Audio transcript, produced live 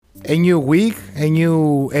A new week, a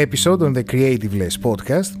new episode on the Creative Less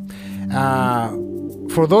podcast.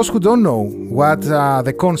 For those who don't know what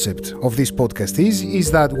the concept of this podcast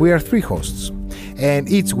is that we are three hosts. And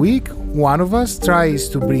each week, one of us tries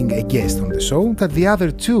to bring a guest on the show that the other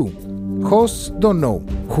two hosts don't know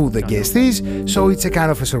who the guest is, so it's a kind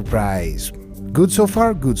of a surprise. Good so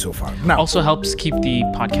far, good so far. Now, also helps keep the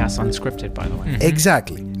podcast unscripted, by the way. Mm-hmm.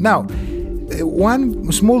 Exactly. Now,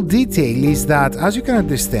 one small detail is that, as you can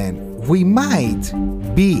understand, we might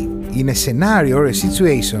be in a scenario or a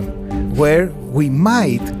situation where we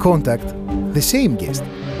might contact the same guest.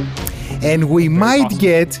 And we might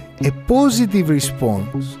get a positive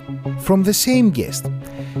response from the same guest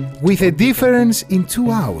with a difference in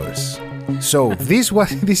 2 hours. So this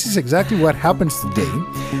is exactly what happens today.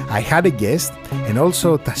 I had a guest, and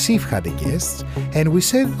also Tassif had a guest, and we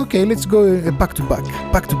said, okay, let's go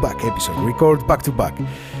back-to-back episode, record back-to-back.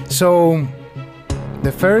 So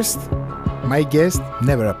the first, my guest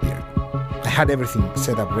never appeared. I had everything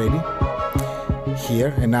set up ready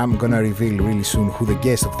here, and I'm gonna reveal really soon who the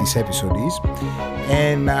guest of this episode is.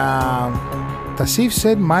 And Tassif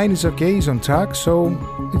said mine is okay, he's on track, so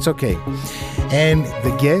it's okay. And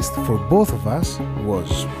the guest for both of us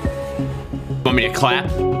was... Want me to clap?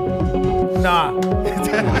 Nah.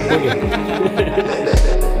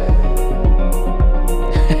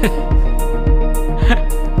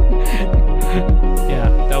 Yeah,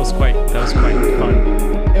 that was quite fun.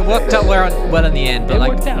 It worked out well in the end, but It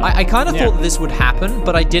like worked out. I kind of Yeah. thought that this would happen,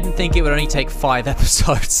 but I didn't think it would only take 5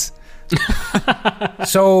 episodes.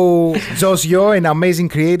 So, Josio, an amazing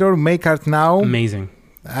creator, Make Art Now. Amazing.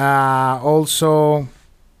 Also,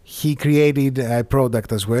 he created a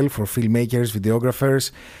product as well for filmmakers,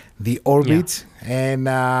 videographers, the Orbit, and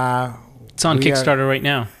It's on Kickstarter right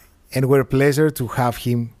now. And we're a pleasure to have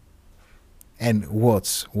him and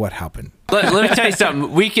watch what happened. Let me tell you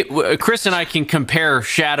something. Chris and I can compare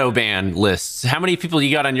shadow ban lists. How many people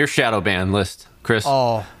you got on your shadow ban list, Chris?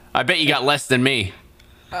 Oh, I bet you got less than me.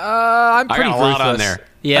 I'm I pretty got a lot ruthless. on there.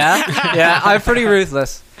 Yeah, I'm pretty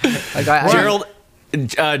ruthless. Like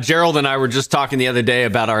Gerald and I were just talking the other day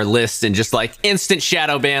about our list and just like instant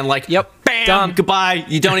shadow ban, like Yep, bam, done. Goodbye.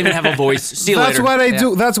 You don't even have a voice. See you That's later. what I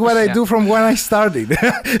do. That's what I do from when I started.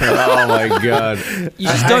 Oh my god. You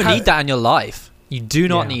just don't need that in your life. You do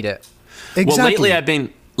not need it. Exactly. Well,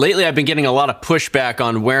 lately I've been getting a lot of pushback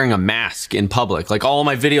on wearing a mask in public. Like all of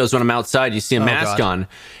my videos when I'm outside, you see a mask God. on,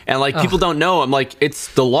 and like people don't know. I'm like, it's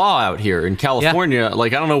the law out here in California.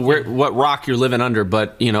 Like I don't know what rock you're living under,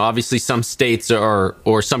 but you know, obviously some states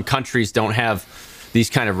or some countries don't have these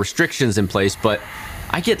kind of restrictions in place. But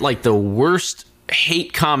I get like the worst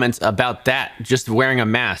hate comments about that, just wearing a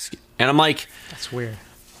mask, and I'm like, That's weird.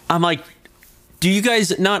 I'm like, do you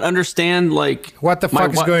guys not understand like What the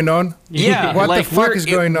fuck is going on? Yeah, What like, the fuck is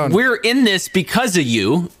going on? We're in this because of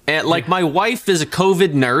you. And like my wife is a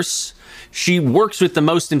COVID nurse. She works with the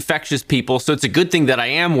most infectious people, so it's a good thing that I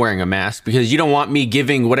am wearing a mask because you don't want me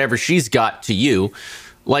giving whatever she's got to you.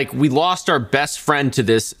 Like we lost our best friend to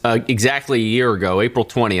this exactly a year ago, April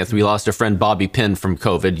 20th. We lost our friend Bobby Pinn from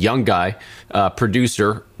COVID, young guy,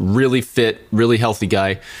 producer, really fit, really healthy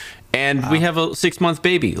guy. And we have a 6-month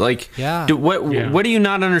baby. Like, what do you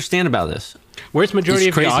not understand about this? Where's majority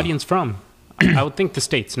It's of the crazy. audience from? I would think the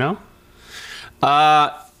States, no?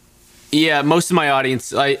 Yeah, most of my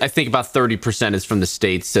audience, I think about 30% is from the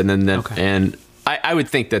States, and then and I would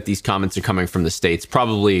think that these comments are coming from the States,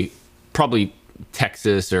 probably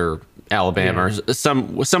Texas or Alabama or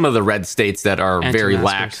some of the red states that are very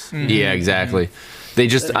lax. Anti-maskers. Yeah, exactly. They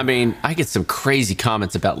just, I mean, I get some crazy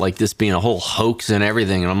comments about like this being a whole hox and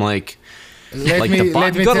everything, and I'm like, Let the me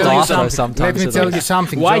bot- You gotta tell you laugh though something. sometimes Let me with tell it. you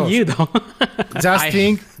something. Why Josh. you though?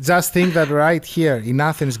 Just think that right here in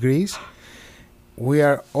Athens, Greece, we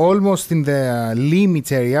are almost in the limit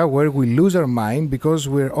area where we lose our mind because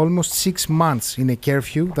we're almost 6 months in a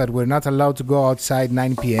curfew that we're not allowed to go outside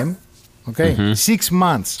 9 p.m. Okay, 6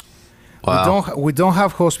 months. Wow. We don't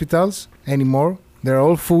have hospitals anymore. They're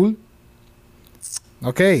all full.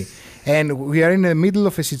 Okay, and we are in the middle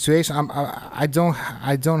of a situation. I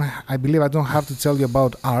believe I don't have to tell you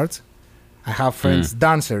about art. I have friends,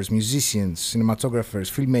 dancers, musicians, cinematographers,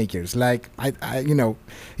 filmmakers. Like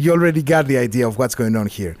you already got the idea of what's going on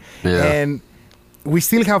here. Yeah. And we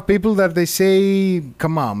still have people that they say,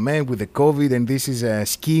 "Come on, man, with the COVID, and this is a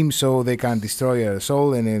scheme so they can destroy our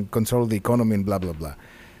soul and control the economy and blah blah blah."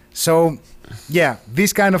 So, yeah,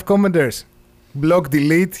 these kind of commenters. Block,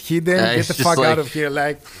 delete, hidden, get the fuck out of here!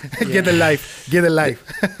 Like, get a life, get a life.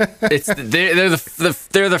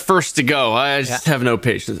 They're the first to go. I just have no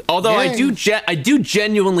patience. Although I do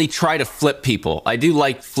genuinely try to flip people. I do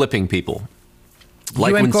like flipping people. Like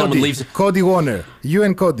you when and someone Cody, leaves. Cody Warner. You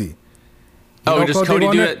and Cody. You Oh, know does Cody Cody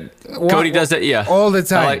do Warner? it? Cody does it, yeah. All the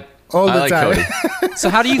time. I like, all I the like time. Cody. So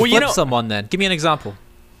how do you Well, you flip know- someone then? Give me an example.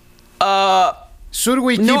 Should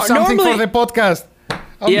we keep No- something normally- for the podcast?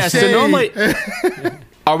 Yeah, so Okay. normally.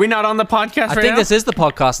 Are we not on the podcast I right think now? this is the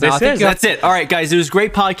podcast now. This I think is. you have- That's it. All right, guys. It was a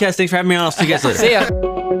great podcast. Thanks for having me on. I'll see you guys later. See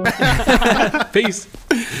ya. Peace.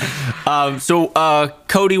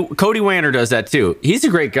 Cody Wanner does that too. He's a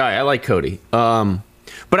great guy. I like Cody.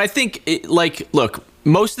 But I think look,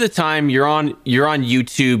 most of the time you're on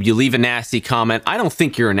YouTube, you leave a nasty comment. I don't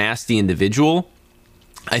think you're a nasty individual.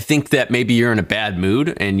 I think that maybe you're in a bad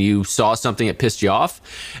mood and you saw something that pissed you off,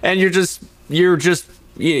 and you just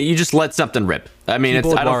let something rip. I mean,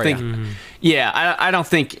 Keyboard I don't warrior. think. Yeah, I don't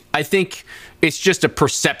think. I think it's just a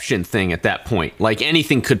perception thing at that point. Like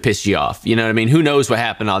anything could piss you off. You know what I mean? Who knows what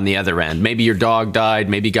happened on the other end? Maybe your dog died.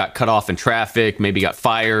 Maybe got cut off in traffic. Maybe got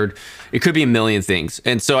fired. It could be a million things.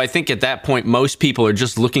 And so I think at that point, most people are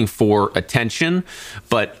just looking for attention,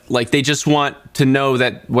 but like they just want to know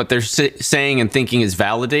that what they're saying and thinking is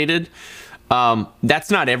validated.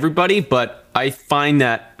 That's not everybody, but I find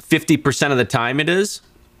that 50% of the time it is.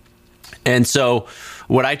 And so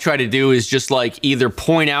what I try to do is just like either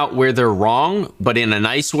point out where they're wrong, but in a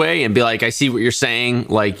nice way, and be like, I see what you're saying.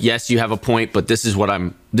 Like, yes, you have a point, but this is what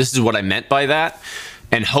I meant by that.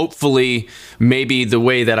 And hopefully maybe the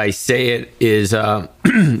way that I say it is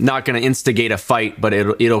not going to instigate a fight, but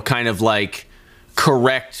it'll kind of like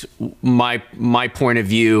correct my point of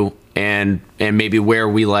view and maybe where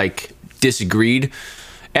we like disagreed.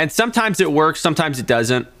 And sometimes it works, sometimes it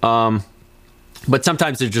doesn't. But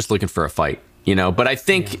sometimes they're just looking for a fight, you know. But I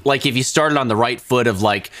think like if you started on the right foot of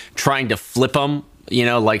like trying to flip them, you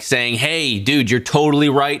know, like saying, hey, dude, you're totally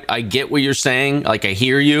right. I get what you're saying. Like, I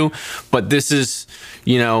hear you. But this is,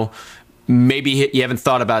 you know, maybe you haven't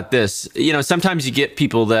thought about this. You know, sometimes you get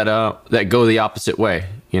people that go the opposite way,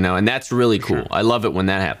 you know, and that's really cool. I love it when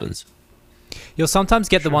that happens. You'll sometimes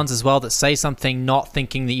get the ones as well that say something not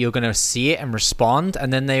thinking that you're going to see it and respond,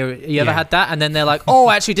 and then you ever had that? And then they're like, "Oh,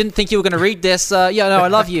 I actually didn't think you were going to read this. Yeah, no, I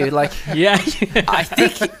love you." Like, Yeah. I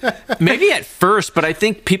think maybe at first, but I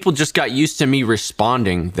think people just got used to me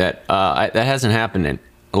responding. That that hasn't happened.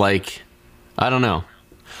 Like, I don't know.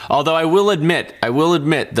 Although I will admit,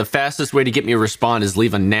 the fastest way to get me to respond is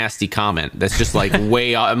leave a nasty comment. That's just like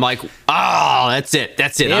way. I'm like, that's it.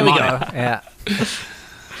 here I'm we on go. it. Yeah.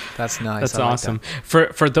 That's nice. That's I like awesome.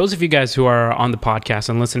 that. For those of you guys who are on the podcast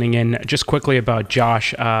and listening in, just quickly about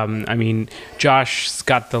Josh. I mean, Josh's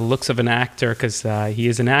got the looks of an actor because he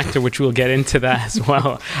is an actor, which we'll get into that as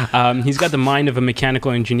well. He's got the mind of a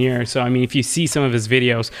mechanical engineer. So, I mean, if you see some of his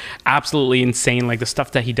videos, absolutely insane, like the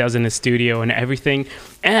stuff that he does in his studio and everything.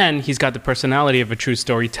 And he's got the personality of a true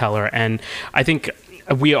storyteller. And I think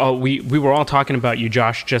we were all talking about you,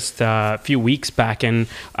 Josh, just a few weeks back, and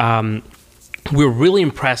we were really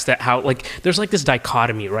impressed at how, like, there's like this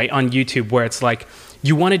dichotomy, right, on YouTube where it's like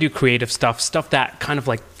you want to do creative stuff that kind of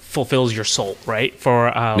like fulfills your soul, right,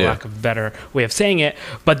 for lack of a better way of saying it.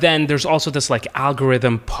 But then there's also this like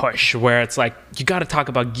algorithm push where it's like you got to talk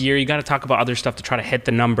about gear, you got to talk about other stuff to try to hit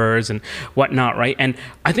the numbers and whatnot, right? And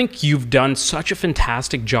I think you've done such a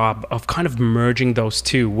fantastic job of kind of merging those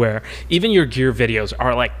two, where even your gear videos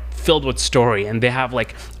are like filled with story, and they have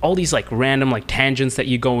like all these like random like tangents that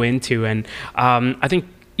you go into, and I think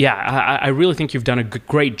I really think you've done a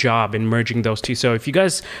great job in merging those two. So if you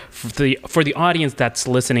guys, for the audience that's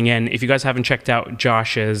listening in, if you guys haven't checked out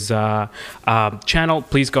Josh's channel,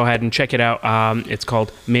 please go ahead and check it out. It's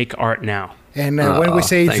called Make Art Now. And when we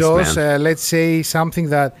say thanks, Josh, man. let's say something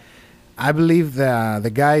that I believe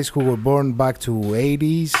the guys who were born back to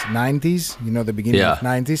 80s, 90s, you know, the beginning of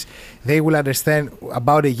 90s, they will understand.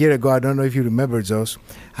 About a year ago, I don't know if you remember, Josh,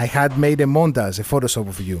 I had made a montage, a Photoshop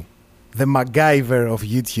of you. The MacGyver of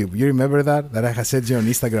YouTube. You remember that? That I had sent you on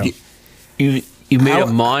Instagram. You made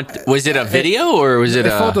was it a video or was it a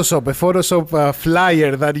Photoshop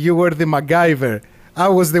flyer that you were the MacGyver. I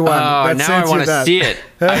was the one that now sent I want you to that. see it.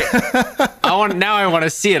 I want to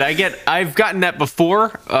see it. I've gotten that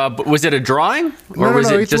before. But was it a drawing? Or No,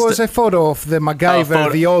 was it was a photo of the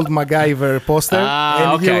MacGyver, the old MacGyver poster.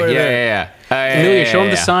 And you were there. Amelia, show him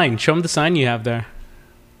the sign. Show him the sign you have there.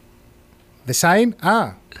 The sign?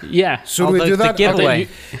 Yeah. Should we do that? The giveaway.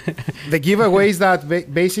 The giveaway is that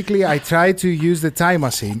basically I tried to use the time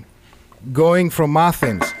machine going from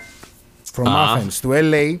Athens to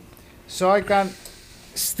LA, so I can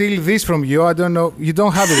steal this from you. I don't know. You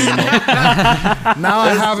don't have it anymore. Now I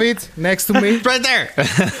have it next to me. right there.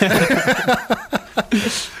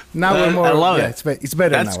 Now we're more. I love it. It's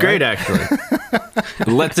better now. That's great, right? actually.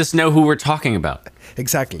 lets us know who we're talking about.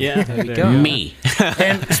 Exactly. Yeah, There you go. Me.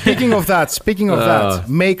 And speaking of that,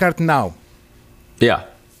 Make Art Now. Yeah.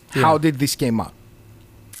 How did this came up?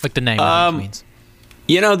 Like the name I think it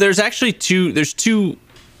means. There's actually two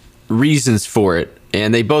reasons for it,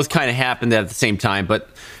 and they both kind of happened at the same time. But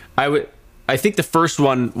I think the first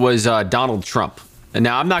one was Donald Trump. And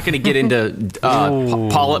now I'm not going to get into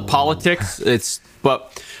politics.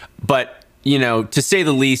 But to say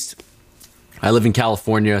the least, I live in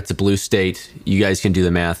California. It's a blue state. You guys can do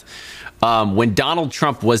the math. When Donald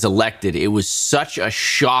Trump was elected, it was such a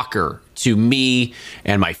shocker to me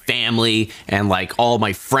and my family and like all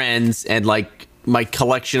my friends and like my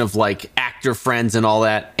collection of like actor friends and all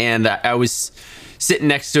that. And I was sitting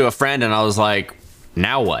next to a friend and I was like,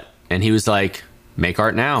 now what? And he was like, make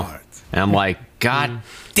art now. And I'm like, God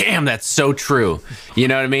damn, that's so true. You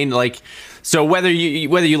know what I mean? Like, so whether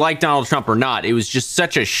you like Donald Trump or not, it was just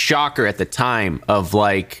such a shocker at the time of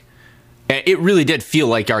like, it really did feel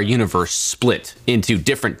like our universe split into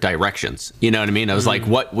different directions. You know what I mean? I was like,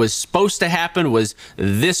 what was supposed to happen was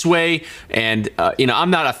this way. And, I'm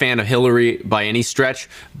not a fan of Hillary by any stretch,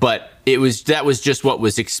 but that was just what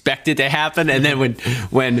was expected to happen. And then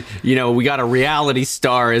when we got a reality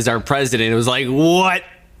star as our president, it was like, what,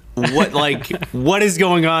 like, what is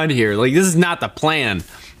going on here? Like, this is not the plan.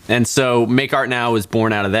 And so Make Art Now was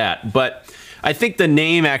born out of that. But I think the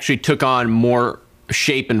name actually took on more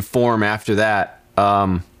shape and form after that.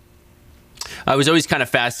 I was always kind of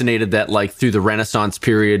fascinated that like through the Renaissance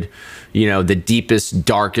period, the deepest,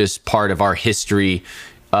 darkest part of our history,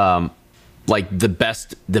 like the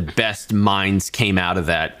best minds came out of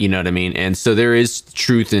that. You know what I mean? And so there is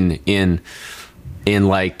truth in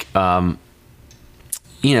like,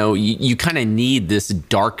 you kind of need this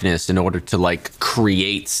darkness in order to like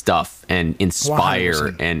create stuff and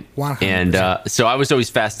inspire 100%. and so I was always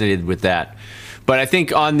fascinated with that. But I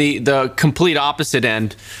think on the complete opposite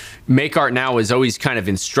end, Make Art Now is always kind of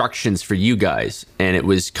instructions for you guys. And it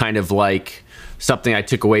was kind of like something I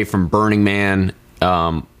took away from Burning Man.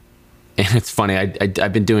 And it's funny,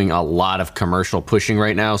 I've been doing a lot of commercial pushing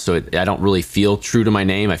right now, so I don't really feel true to my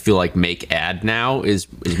name. I feel like Make Ad Now is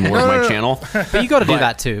more of my channel. But you got to do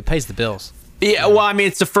that too. It pays the bills. Yeah, well, I mean,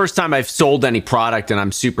 it's the first time I've sold any product, and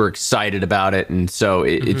I'm super excited about it. And so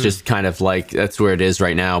it just kind of like, that's where it is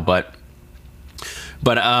right now. But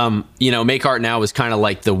Make Art Now was kind of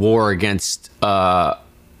like the war against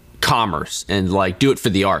commerce, and like do it for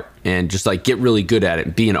the art and just like get really good at it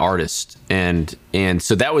and be an artist. And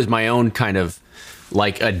so that was my own kind of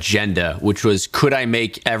like agenda, which was, could I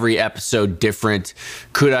make every episode different?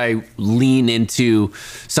 Could I lean into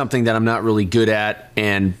something that I'm not really good at?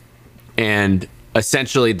 And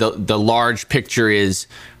essentially the large picture is,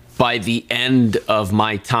 by the end of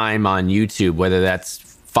my time on YouTube, whether that's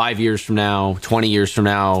 5 years from now, 20 years from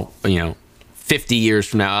now, 50 years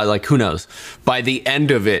from now, like who knows? By the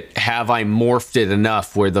end of it, have I morphed it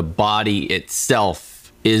enough where the body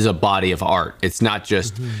itself is a body of art? It's not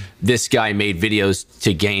just this guy made videos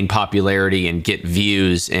to gain popularity and get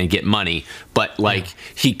views and get money, but like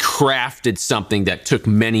he crafted something that took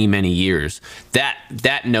many, many years.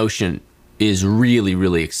 That notion is really,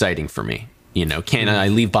 really exciting for me. Can I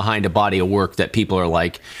leave behind a body of work that people are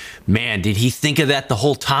like, man, did he think of that the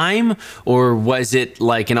whole time? Or was it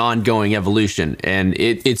like an ongoing evolution? And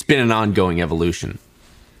it's been an ongoing evolution.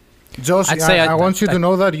 Josh, I want you to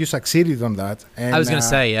know that you succeeded on that. And, I was going to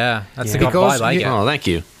say, that's the good vibe I get. Oh, thank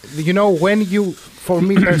you. For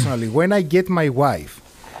me personally, when I get my wife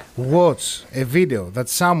watch a video that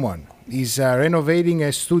someone is renovating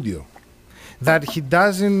a studio, that she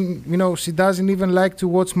doesn't even like to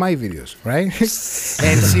watch my videos, right?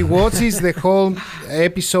 And she watches the whole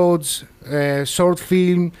episodes, short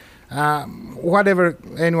film, whatever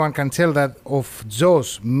anyone can tell that of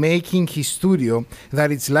Josh making his studio,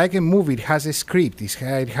 that it's like a movie. It has a script, it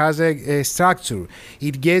has a structure.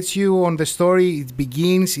 It gets you on the story, it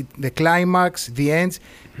begins, the climax, the end.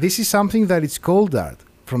 This is something that is called art,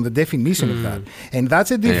 from the definition of that. And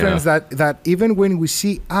that's a difference that even when we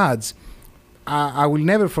see ads, I will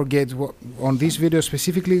never forget on this video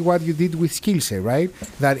specifically what you did with Skillshare, right?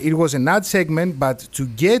 That it was an ad segment, but to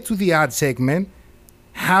get to the ad segment,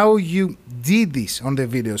 how you did this on the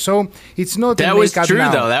video. So it's not that was true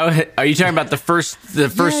though. Are you talking about the first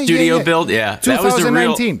studio build? Yeah,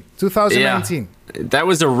 2019. 2019.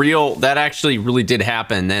 Yeah, that actually really did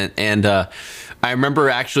happen. And I remember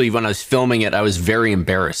actually when I was filming it, I was very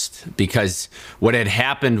embarrassed because what had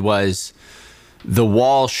happened was the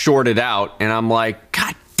wall shorted out, and I'm like,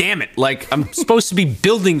 God damn it. Like, I'm supposed to be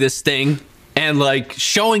building this thing, and like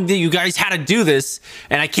showing you guys how to do this,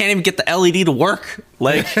 and I can't even get the LED to work.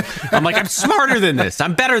 Like, I'm like, I'm smarter than this.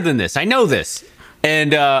 I'm better than this. I know this.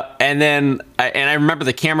 And then I remember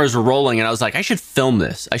the cameras were rolling, and I was like, I should film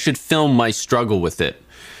this. I should film my struggle with it.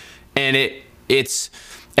 And it's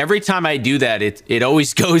every time I do that, it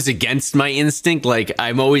always goes against my instinct. Like,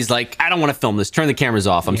 I'm always like, I don't want to film this. Turn the cameras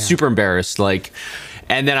off. I'm super embarrassed. Like,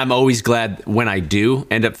 and then I'm always glad when I do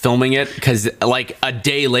end up filming it, because like a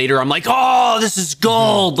day later, I'm like, oh, this is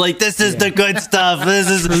gold. Like, this is the good stuff. This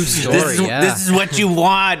is this is what you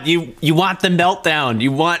want. You want the meltdown.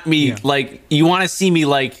 You want me like, you want to see me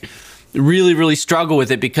like really, really struggle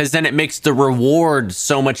with it, because then it makes the reward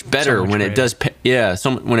so much better when it does.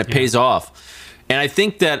 When it pays off. And I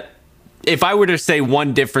think that if I were to say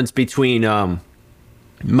one difference between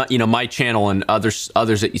my channel and others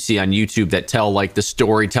that you see on YouTube that tell like the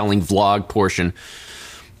storytelling vlog portion,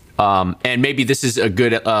 and maybe this is a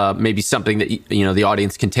good maybe something that the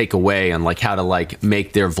audience can take away on like how to like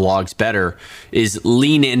make their vlogs better, is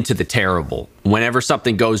lean into the terrible. Whenever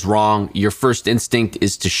something goes wrong, your first instinct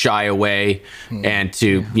is to shy away and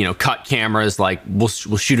to cut cameras, like we'll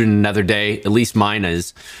shoot it another day. At least mine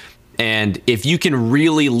is. And if you can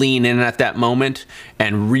really lean in at that moment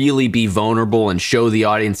and really be vulnerable and show the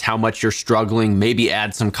audience how much you're struggling, maybe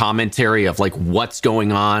add some commentary of like what's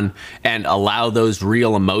going on and allow those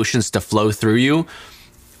real emotions to flow through you,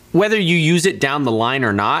 whether you use it down the line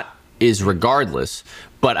or not is regardless.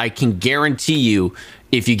 But I can guarantee you,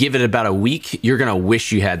 if you give it about a week, you're going to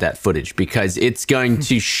wish you had that footage, because it's going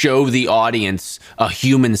to show the audience a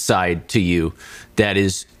human side to you that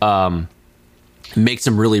is makes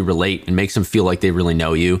them really relate and makes them feel like they really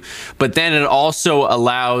know you. But then it also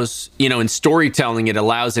allows, in storytelling, it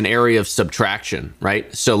allows an area of subtraction,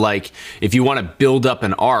 right? So like if you want to build up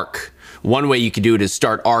an arc, one way you could do it is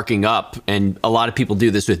start arcing up. And a lot of people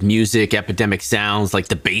do this with music, Epidemic Sounds, like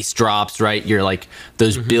the bass drops, right? You're like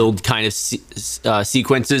those build kind of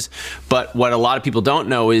sequences. But what a lot of people don't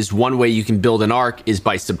know is one way you can build an arc is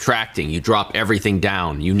by subtracting. You drop everything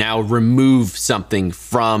down. You now remove something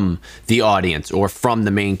from the audience or from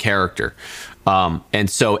the main character.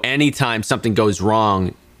 And so anytime something goes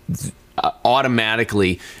wrong,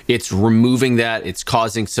 automatically it's removing that, it's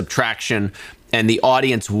causing subtraction, and the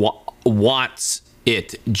audience wants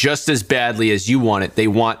it just as badly as you want it. They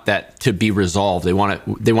want that to be resolved. They want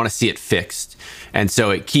to see it fixed. And so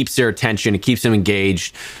it keeps their attention, it keeps them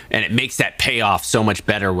engaged, and it makes that payoff so much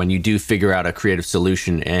better when you do figure out a creative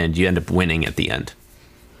solution and you end up winning at the end.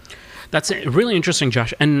 That's really interesting,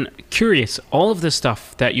 Josh. And curious, all of this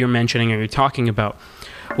stuff that you're mentioning or you're talking about,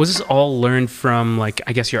 was this all learned from, like,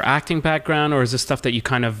 I guess, your acting background, or is this stuff that you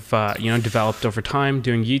kind of, developed over time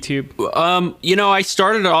doing YouTube? I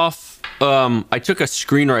started off, I took a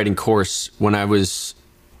screenwriting course when I was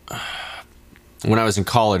in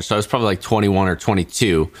college. So I was probably like 21 or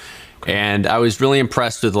 22. Okay. And I was really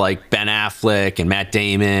impressed with like Ben Affleck and Matt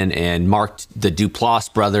Damon and the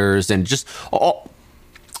Duplass brothers, and just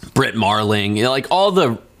Britt Marling, like all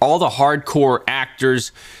the hardcore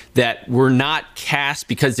actors that were not cast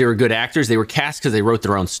because they were good actors. They were cast because they wrote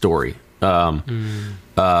their own story. The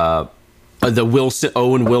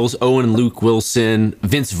Owen and Luke Wilson,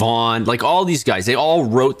 Vince Vaughn, like all these guys, they all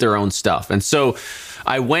wrote their own stuff. And so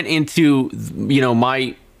I went into,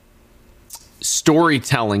 my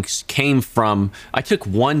storytelling came from, I took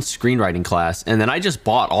one screenwriting class and then I just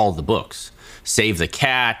bought all the books. Save the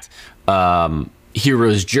Cat,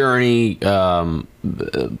 Hero's Journey, what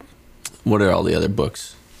are all the other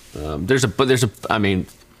books? There's probably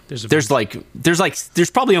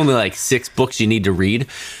only like 6 books you need to read.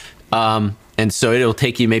 And so it'll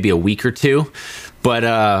take you maybe a week or two, but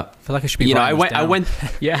I feel like I should be I went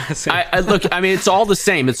yeah. It's all the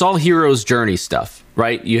same. It's all Hero's Journey stuff,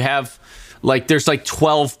 right? You have like, there's like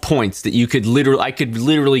 12 points that I could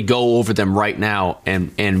literally go over them right now,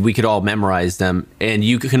 and we could all memorize them, and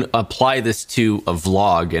you can apply this to a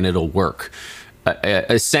vlog and it'll work.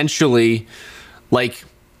 Essentially, like,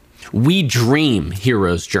 we dream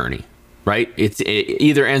Hero's Journey, right? It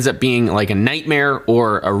either ends up being like a nightmare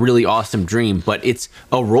or a really awesome dream, but it's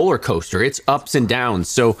a roller coaster. It's ups and downs.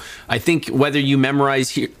 So I think whether you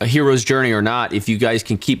memorize a Hero's Journey or not, if you guys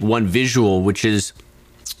can keep one visual, which is,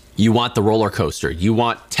 you want the roller coaster, you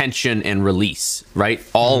want tension and release, right?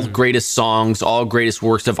 All greatest songs, all greatest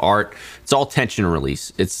works of art, it's all tension and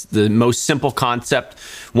release. It's the most simple concept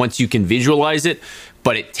once you can visualize it,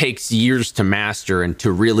 but it takes years to master and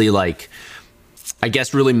to really, like, I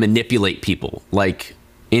guess, really manipulate people, like,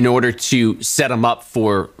 in order to set them up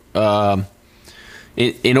for,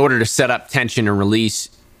 in order to set up tension and release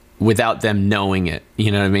without them knowing it.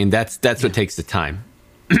 You know what I mean? That's what takes the time.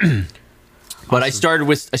 But I started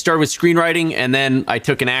with screenwriting, and then I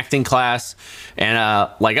took an acting class, and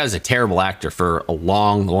like I was a terrible actor for a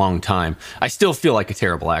long time. I still feel like a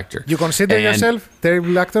terrible actor. You consider yourself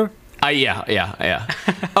terrible actor? Yeah.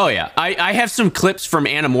 Oh yeah. I have some clips from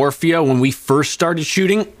Anamorphia when we first started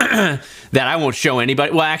shooting that I won't show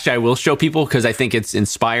anybody. Well, actually, I will show people because I think it's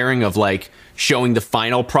inspiring of like showing the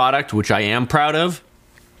final product, which I am proud of,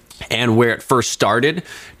 and where it first started,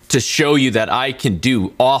 to show you that I can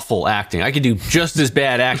do awful acting. I can do just as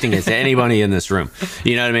bad acting as anybody in this room.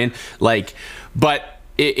 You know what I mean? Like, but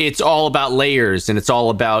it's all about layers, and it's all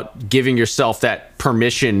about giving yourself that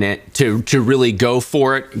permission to really go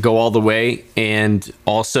for it, go all the way. And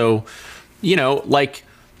also, you know, like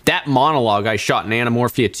that monologue I shot in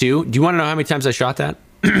Anamorphia 2. Do you want to know how many times I shot that?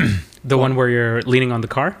 The one where you're leaning on the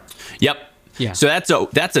car? Yep. Yeah. So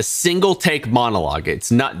that's a single take monologue.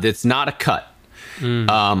 It's not a cut.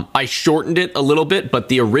 I shortened it a little bit, but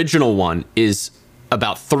the original one is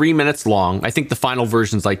about 3 minutes long. I think the final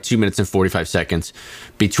version is like 2 minutes and 45 seconds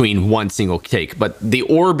between one single take. But the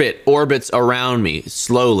orbits around me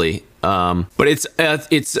slowly. But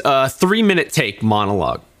it's a 3 minute take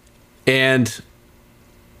monologue, and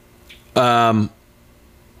I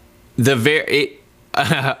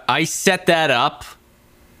set that up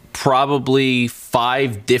probably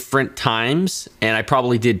 5 different times, and I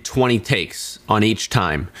probably did 20 takes on each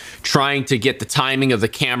time, trying to get the timing of the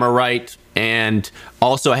camera right. And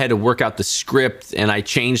also I had to work out the script, and I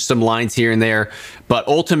changed some lines here and there, but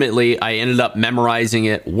ultimately I ended up memorizing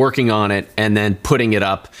it, working on it, and then putting it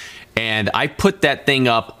up. And I put that thing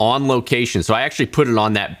up on location. So I actually put it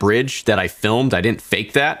on that bridge that I filmed. I didn't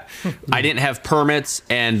fake that. I didn't have permits.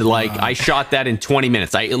 And like, I shot that in 20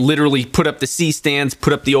 minutes. I literally put up the C-stands,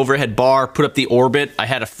 put up the overhead bar, put up the orbit. I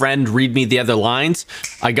had a friend read me the other lines.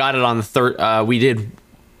 I got it on the third. We did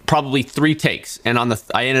probably 3 takes. And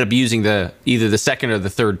I ended up using either the second or the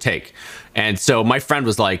third take. And so my friend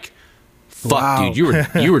was like, fuck, wow. Dude,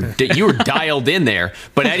 you were dialed in there.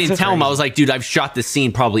 But I didn't tell him. I was like, dude, I've shot this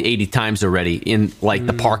scene probably 80 times already in like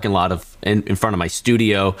the parking lot in front of my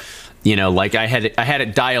studio. You know, like I had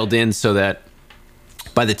it dialed in so that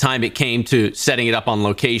by the time it came to setting it up on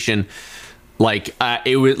location, like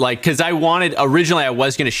it was like, because originally I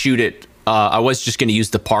was going to shoot it. I was just going to use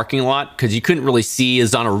the parking lot because you couldn't really see.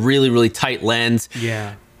 It's on a really, really tight lens.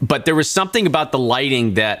 Yeah. But there was something about the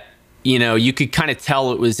lighting that, you know, you could kind of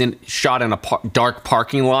tell it was shot in a dark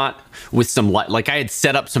parking lot with some light. Like I had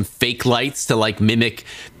set up some fake lights to like mimic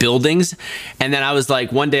buildings. And then I was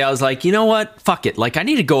like, one day I was like, you know what? Fuck it. Like I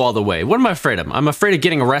need to go all the way. What am I afraid of? I'm afraid of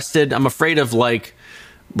getting arrested. I'm afraid of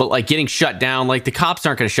getting shut down. Like the cops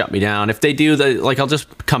aren't going to shut me down. If they do, I'll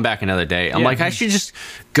just come back another day. I'm like, I should just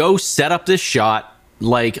go set up this shot.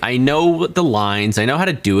 Like I know the lines, I know how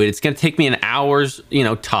to do it. It's going to take me an hour's, you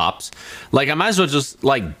know, tops. Like I might as well just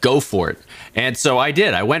like go for it. And so I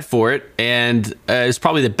did. I went for it, and it's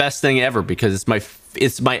probably the best thing ever because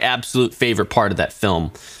it's my absolute favorite part of that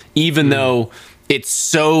film. Even though it's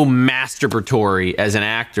so masturbatory as an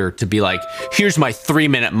actor to be like, here's my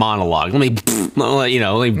 3-minute monologue. Let me you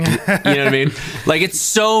know what I mean? Like it's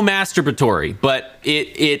so masturbatory, but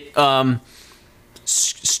it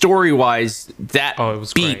story-wise, that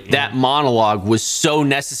that monologue was so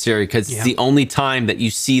necessary because it's the only time that you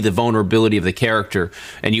see the vulnerability of the character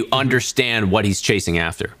and you understand what he's chasing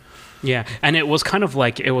after. Yeah, and it was kind of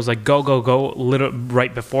like, it was like go, go, go little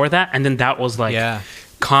right before that, and then that was like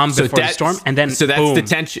calm before the storm, and then that's boom. the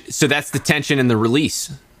tension. So that's the tension in the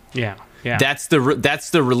release. Yeah. Yeah. That's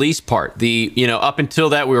the release part. Up until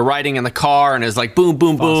that we were riding in the car and it was like boom,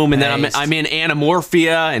 boom, boom, and then I'm in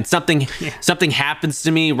Anamorphia and something happens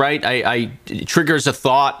to me, right? It triggers a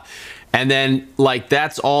thought, and then like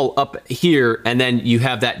that's all up here, and then you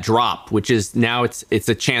have that drop, which is now it's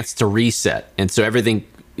a chance to reset, and so everything.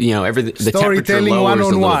 The temperature lowers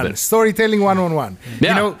a little bit. Storytelling one-on-one.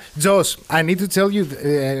 Yeah. Josh, I need to tell you,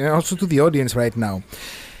 and also to the audience right now,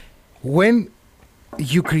 when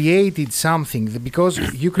you created something, because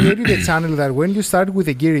you created a channel that when you started with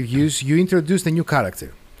the gear reviews, you introduced a new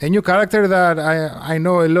character. A new character that I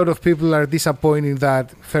know a lot of people are disappointed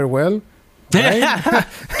that farewell. Right?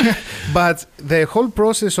 But the whole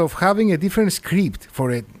process of having a different script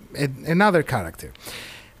for another character.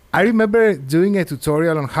 I remember doing a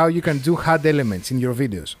tutorial on how you can do HUD elements in your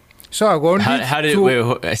videos. So I wanted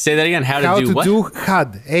say that again. How to do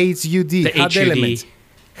HUD, H-U-D, HUD elements.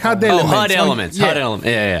 HUD elements. HUD elements.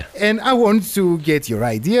 Yeah. And I want to get your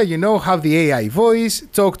idea, have the AI voice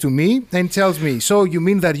talk to me and tells me, so you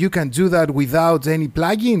mean that you can do that without any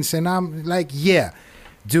plugins? And I'm like, yeah.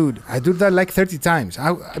 dude, I do that like 30 times.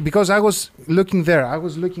 Because I was looking there, I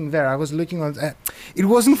was looking there, I was looking on. It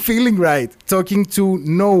wasn't feeling right talking to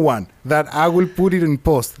no one. That I will put it in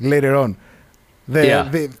post later on.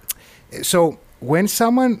 So when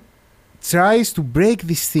someone tries to break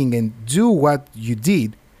this thing and do what you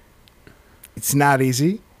did, it's not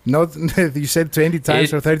easy. Not you said 20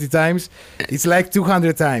 times or 30 times. It's like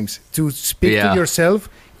 200 times to speak to yourself,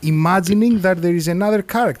 imagining that there is another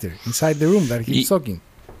character inside the room that he's talking.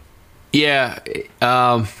 Yeah.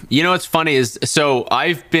 You know what's funny is, so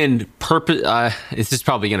I've been this is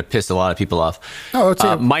probably going to piss a lot of people off.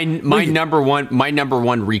 My number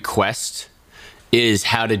one request is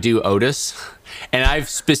how to do Otis. And I've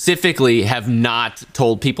specifically have not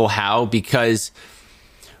told people how, because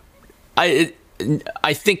I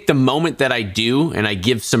think the moment that I do and I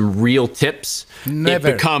give some real tips,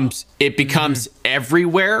 it becomes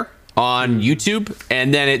everywhere on YouTube,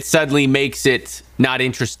 and then it suddenly makes it not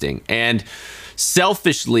interesting. And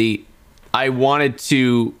selfishly, I wanted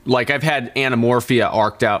to, like, I've had Anamorphia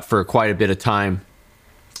arced out for quite a bit of time,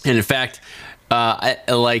 and in fact,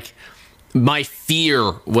 my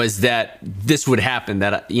fear was that this would happen,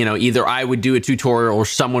 that, you know, either I would do a tutorial or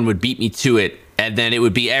someone would beat me to it, and then it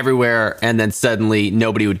would be everywhere, and then suddenly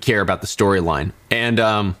nobody would care about the storyline. And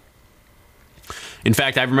in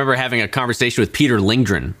fact, I remember having a conversation with Peter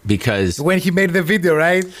Lindgren, because when he made the video,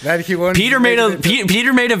 right? That he wanted Peter made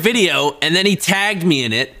a video, and then he tagged me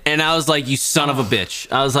in it, and I was like, "You son of a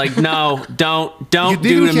bitch!" I was like, "No, don't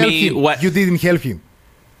do to me what you didn't help him."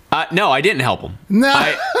 No, I didn't help him. No,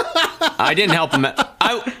 I didn't help him.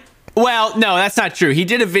 Well, no, that's not true. He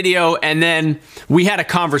did a video, and then we had a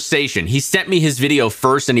conversation. He sent me his video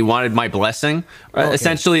first, and he wanted my blessing. Okay.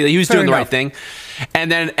 Essentially, he was doing the right thing. And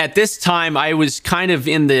then at this time, I was kind of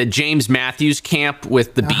in the James Matthews camp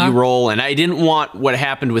with the B-roll, and I didn't want what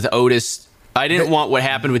happened with Otis. I didn't want what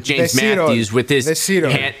happened with James Matthews with his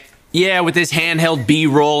with his handheld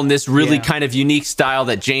B-roll and this really kind of unique style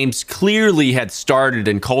that James clearly had started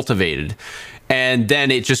and cultivated. And then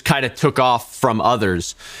it just kind of took off from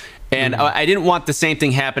others. And I didn't want the same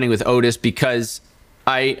thing happening with Otis, because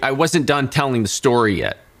I wasn't done telling the story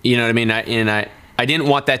yet. You know what I mean? I didn't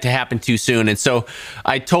want that to happen too soon. And so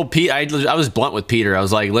I told Pete, I was blunt with Peter. I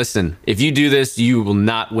was like, listen, if you do this, you will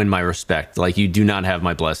not win my respect. Like, you do not have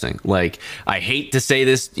my blessing. Like, I hate to say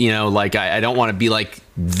this, you know, like, I don't want to be like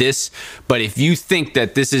this, but if you think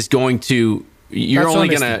that this is going to, you're only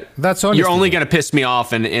gonna piss me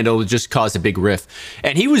off, and it'll just cause a big rift.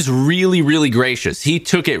 And he was really, really gracious. He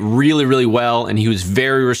took it really, really well, and he was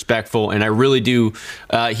very respectful. And I really do.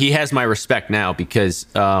 He has my respect now, because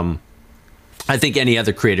I think any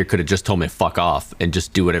other creator could have just told me to fuck off and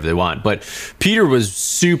just do whatever they want. But Peter was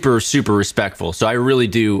super, super respectful. So I really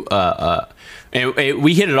do. And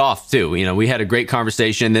we hit it off too. You know, we had a great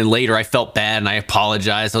conversation. And then later I felt bad and I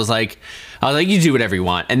apologized. I was like, you do whatever you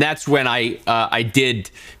want. And that's when I did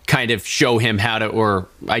kind of show him how to, or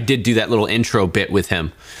I did do that little intro bit with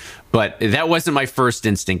him. But that wasn't my first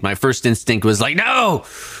instinct. My first instinct was like, no,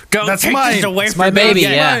 that's take mine. this away it's from my me. baby,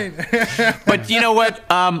 yeah. But you know what?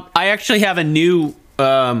 I actually have a new.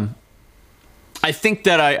 I think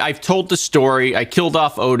that I've told the story. I killed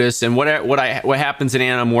off Otis, and what happens in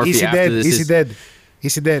Anamorphia after this? Is he dead?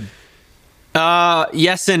 Is he dead?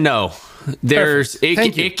 Yes and no.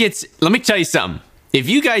 It gets. Let me tell you something. If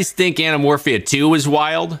you guys think Anamorphia 2 is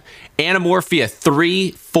wild, Anamorphia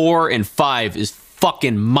 3, 4, and 5 is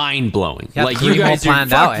fucking mind blowing. Yeah, like, you guys are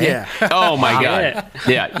planned out. Yeah. Oh my god.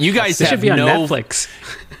 Yeah, you guys It have should be on no Netflix.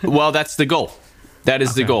 Well, that's the goal. That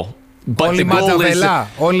is the goal. But Only the goal is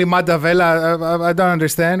Only Matavella. I don't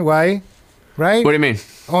understand why. Right? What do you mean?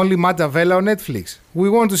 Only Matavella on Netflix. We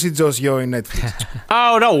want to see Joss Yo in Netflix.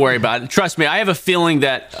 Oh, don't worry about it. Trust me. I have a feeling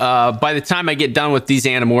that by the time I get done with these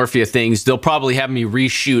Anamorphia things, they'll probably have me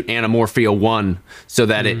reshoot Anamorphia 1 so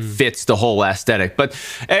that it fits the whole aesthetic. But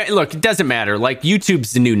look, it doesn't matter. Like,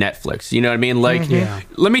 YouTube's the new Netflix. You know what I mean? Like,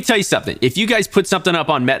 let me tell you something. If you guys put something up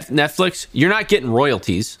on Netflix, you're not getting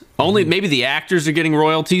royalties. Only maybe the actors are getting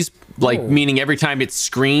royalties, like meaning every time it's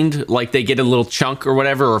screened, like they get a little chunk or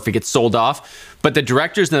whatever, or if it gets sold off. But the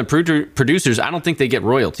directors and the producers, I don't think they get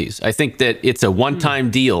royalties. I think that it's a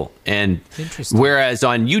one-time deal. And whereas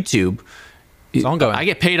on YouTube, it's ongoing. I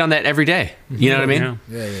get paid on that every day. You know what I mean?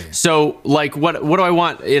 Yeah. So, like, what do I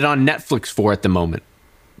want it on Netflix for at the moment?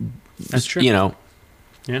 That's true. You know?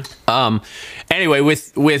 Yeah. Anyway,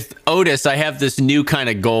 with Otis, I have this new kind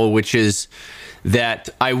of goal, which is that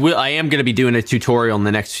I am going to be doing a tutorial in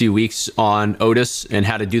the next few weeks on Otis and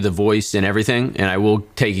how to do the voice and everything. And I will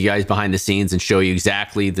take you guys behind the scenes and show you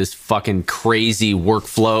exactly this fucking crazy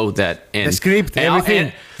workflow and the script,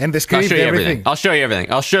 everything. And the script, I'll show you everything. I'll show you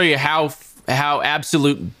everything. I'll show you how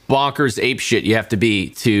absolute bonkers apeshit you have to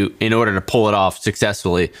be in order to pull it off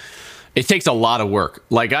successfully. It takes a lot of work.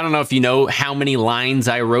 Like, I don't know if you know how many lines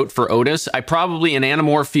I wrote for Otis. In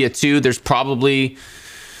Anamorphia 2, there's probably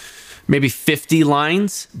maybe 50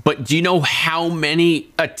 lines, but do you know how many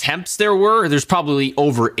attempts there were? There's probably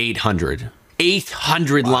over 800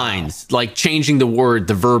 lines, like changing the word,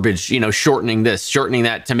 the verbiage, shortening this, shortening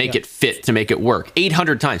that to make it fit, to make it work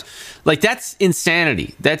 800 times. Like, that's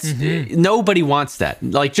insanity. That's nobody wants that.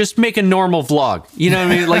 Like, just make a normal vlog. You know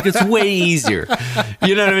what I mean? Like, it's way easier.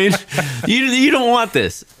 You know what I mean? You don't want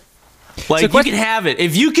this. Like, you can have it.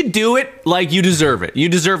 If you can do it, like, you deserve it. You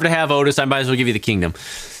deserve to have Otis. I might as well give you the kingdom.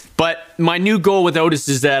 But my new goal with Otis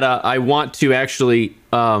is that I want to actually...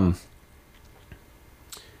 I'm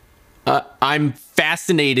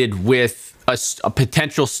fascinated with a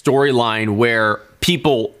potential storyline where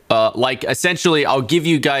people, essentially, I'll give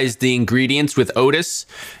you guys the ingredients with Otis,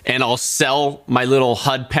 and I'll sell my little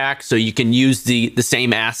HUD pack so you can use the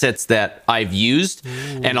same assets that I've used.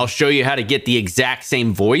 Ooh. And I'll show you how to get the exact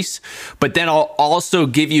same voice. But then I'll also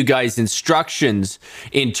give you guys instructions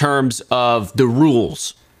in terms of the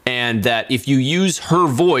rules. And that if you use her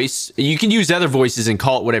voice, you can use other voices and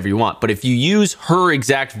call it whatever you want. But if you use her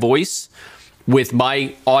exact voice with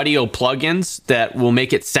my audio plugins that will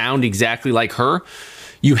make it sound exactly like her,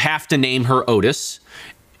 you have to name her Otis.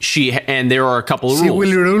 And there are a couple of rules.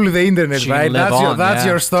 She will rule the internet, right? That's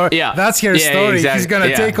your story. Yeah. That's her story. Exactly. She's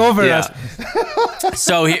gonna take over us.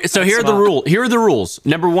 So here are the rules. Here are the rules.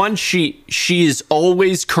 Number one, she is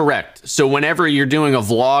always correct. So whenever you're doing a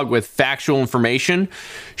vlog with factual information,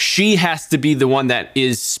 she has to be the one that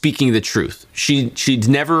is speaking the truth. She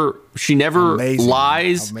never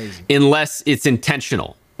lies unless it's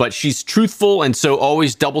intentional. But she's truthful, and so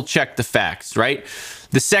always double check the facts, right?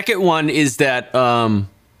 The second one is that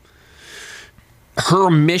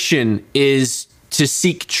her mission is to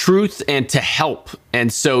seek truth and to help.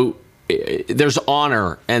 And so there's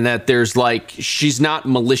honor, and that there's she's not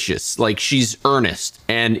malicious, she's earnest.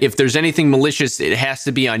 And if there's anything malicious, it has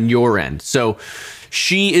to be on your end. So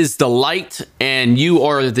she is the light and you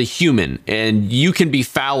are the human, and you can be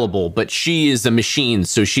fallible, but she is the machine.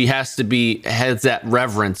 So she has that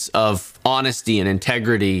reverence of honesty and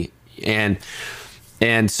integrity. And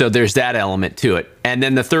so there's that element to it. And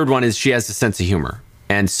then the third one is she has a sense of humor.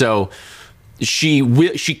 And so she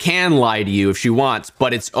can lie to you if she wants,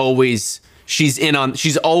 but it's always she's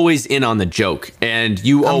always in on the joke, and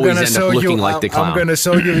you always end up looking like the clown. I'm gonna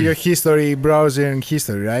show you your history, browsing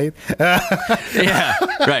history, right? Yeah,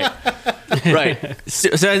 right.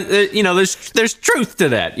 So there's truth to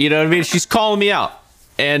that. You know what I mean? She's calling me out,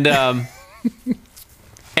 and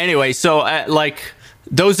anyway, so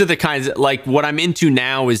those are the kinds of, what I'm into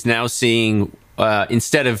now is now seeing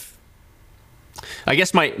instead of, I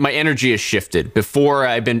guess my energy has shifted. Before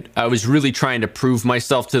I was really trying to prove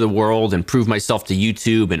myself to the world and prove myself to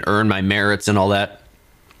YouTube and earn my merits and all that.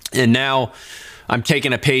 And now I'm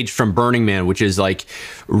taking a page from Burning Man, which is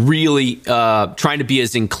really trying to be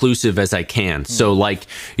as inclusive as I can. So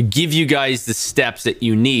give you guys the steps that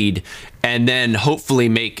you need, and then hopefully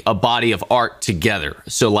make a body of art together.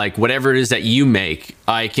 So whatever it is that you make,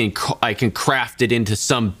 I can craft it into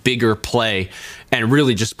some bigger play and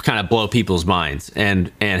really just kind of blow people's minds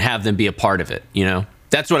and have them be a part of it.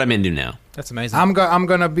 That's what I'm into now. That's amazing. I'm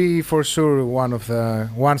gonna be for sure one of the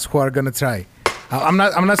ones who are gonna try. I'm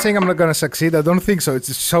not saying I'm not gonna succeed. I don't think so.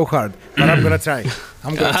 It's so hard, but I'm gonna try.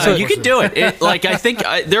 You can do it. I think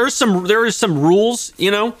there are some rules.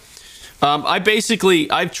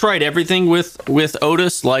 I've tried everything with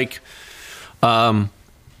Otis.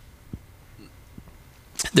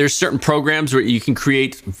 There's certain programs where you can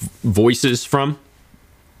create voices from.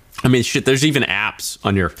 I mean, shit. There's even apps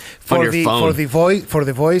on your phone. For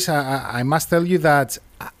the voice, I must tell you that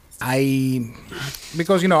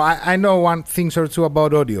because I know one thing or two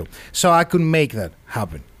about audio, so I could make that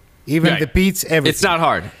happen. Even the pitch, everything. It's not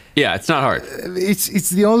hard. Yeah, it's not hard.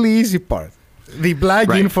 It's the only easy part. The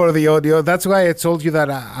plugin for the audio. That's why I told you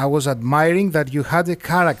that I was admiring that you had a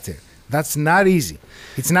character. That's not easy.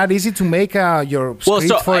 It's not easy to make your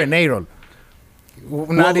script for an A-roll.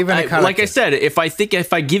 Not even a character. Like I said, if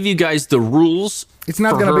I give you guys the rules, it's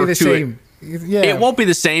not going to be the same. It won't be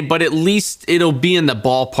the same, but at least it'll be in the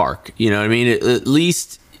ballpark. You know what I mean? At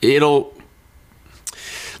least it'll...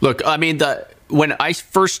 Look, I mean, when I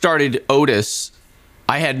first started Otis,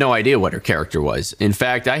 I had no idea what her character was. In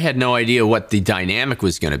fact, I had no idea what the dynamic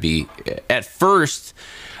was going to be. At first,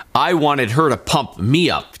 I wanted her to pump me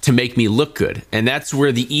up to make me look good. And that's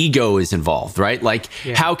where the ego is involved, right? Like,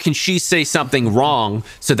 how can she say something wrong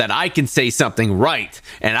so that I can say something right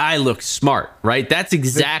and I look smart, right? That's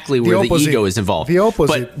exactly where the ego is involved. The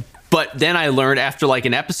opposite. But then I learned after like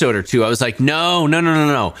an episode or two, I was like,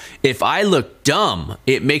 no. If I look dumb,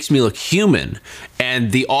 it makes me look human.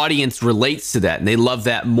 And the audience relates to that and they love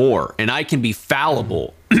that more. And I can be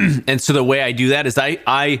fallible. And so the way I do that is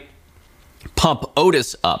I pump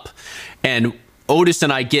Otis up. And Otis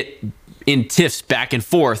and I get in tiffs back and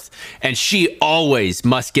forth. And she always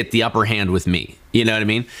must get the upper hand with me. You know what I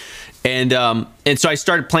mean? And so I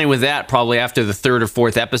started playing with that probably after the third or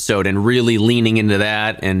fourth episode and really leaning into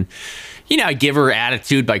that. And, you know, I give her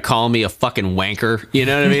attitude by calling me a fucking wanker. You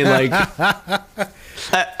know what I mean? Like,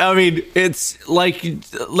 I mean, it's like,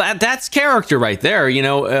 that's character right there. You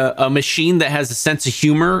know, a machine that has a sense of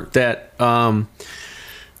humor that,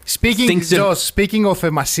 speaking of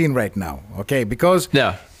a machine right now, okay? Because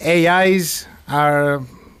AIs are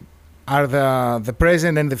the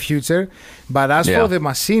present and the future. But as for the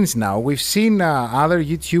machines now, we've seen other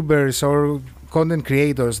YouTubers or content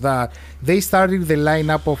creators that they started the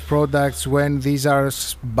lineup of products when these are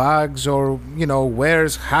bags or, you know,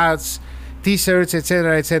 wares, hats, T-shirts,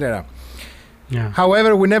 etc., etc. Yeah.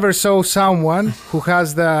 However, we never saw someone who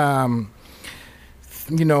has the,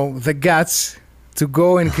 you know, the guts to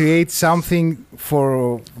go and create something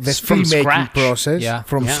for the filmmaking process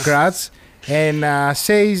from scratch and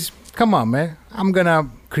says, come on, man, I'm going to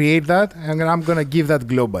create that and I'm going to give that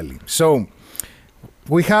globally. So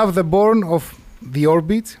we have the born of the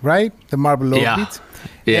orbit, right? The marble orbit.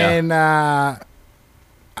 Yeah. And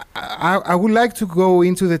I would like to go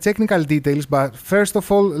into the technical details, but first of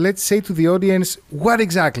all, let's say to the audience, what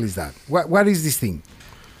exactly is that? What is this thing?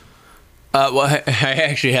 Well, I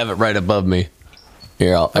actually have it right above me.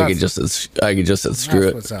 Here, I could just screw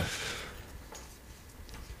it. What's up.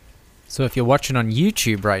 So if you're watching on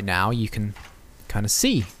YouTube right now, you can kind of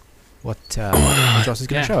see what Josh is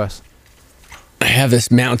going to show us. I have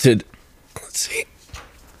this mounted. Let's see.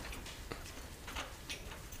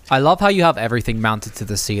 I love how you have everything mounted to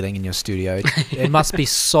the ceiling in your studio. It must be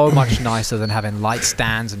so much nicer than having light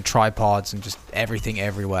stands and tripods and just everything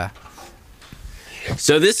everywhere.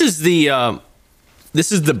 So this is the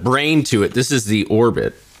brain to it. This is the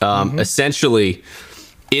orbit. Essentially,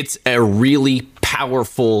 it's a really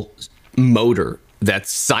powerful motor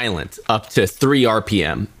that's silent up to 3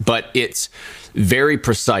 RPM, but it's very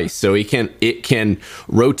precise. So it can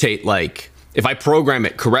rotate, like, if I program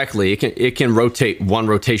it correctly, it can rotate 1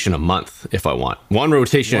 rotation a month if I want. 1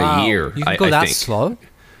 rotation a year. You can go that slow?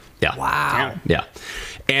 Yeah. Wow. Yeah.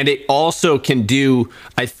 And it also can do,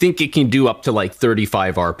 I think it can do up to like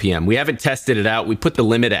 35 RPM. We haven't tested it out. We put the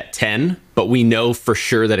limit at 10, but we know for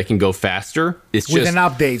sure that it can go faster. It's with just an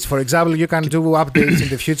updates. For example, you can do updates in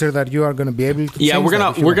the future that you are going to be able to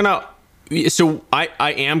change. So I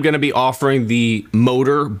am going to be offering the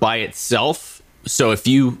motor by itself. So if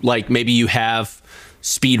you like, maybe you have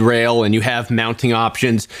speed rail and you have mounting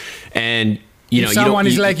options and you know, someone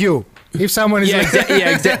is like you. If someone is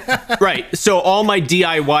exactly. Right. So all my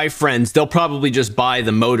DIY friends, they'll probably just buy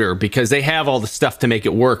the motor because they have all the stuff to make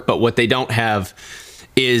it work. But what they don't have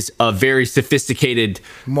is a very sophisticated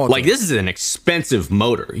motor. Like, this is an expensive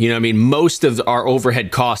motor. You know what I mean? Most of our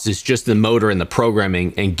overhead cost is just the motor and the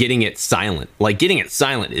programming and getting it silent. Like, getting it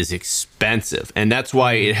silent is expensive. And that's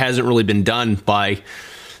why it hasn't really been done by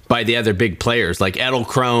the other big players like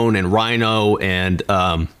Edelkrone and Rhino and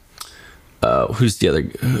who's the other?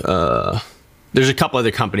 There's a couple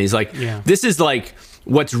other companies. Like, this is like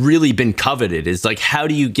what's really been coveted is like, how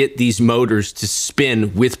do you get these motors to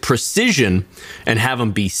spin with precision and have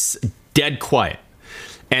them be dead quiet?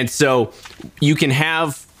 And so you can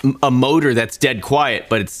have a motor that's dead quiet,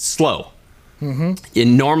 but it's slow.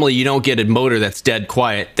 And normally you don't get a motor that's dead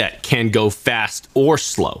quiet that can go fast or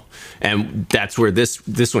slow. And that's where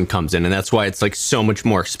this one comes in. And that's why it's like so much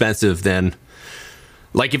more expensive than,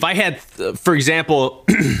 like, if I had, for example,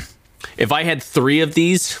 if I had 3 of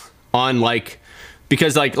these on, like,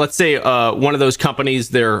 because, like, let's say one of those companies,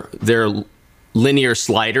 they're linear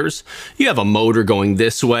sliders. You have a motor going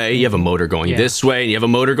this way, you have a motor going this way, and you have a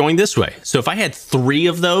motor going this way. So if I had 3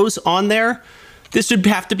 of those on there, this would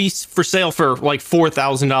have to be for sale for like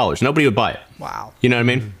 $4,000. Nobody would buy it. Wow. You know what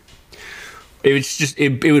I mean? It was just,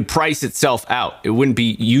 it would price itself out. It wouldn't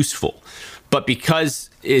be useful. But because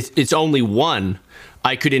it's only one,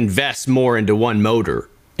 I could invest more into one motor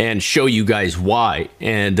and show you guys why,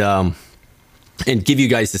 and give you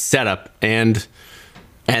guys the setup and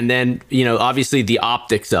And then, obviously the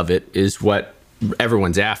optics of it is what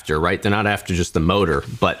everyone's after, right? They're not after just the motor,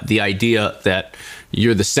 but the idea that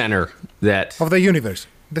you're the center of the universe.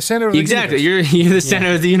 The center of the exactly. universe. You're the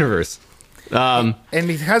center of the universe. And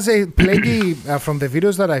it has plenty, from the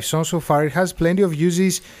videos that I've shown so far, it has plenty of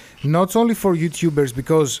uses, not only for YouTubers,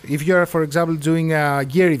 because if you're, for example, doing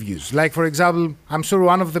gear reviews, like, for example, I'm sure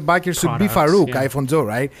one of the backers should be Farouk, iPhone Joe,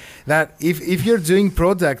 right? That if you're doing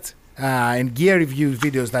product and gear review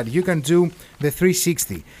videos, that you can do the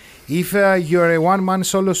 360. If you're a one-man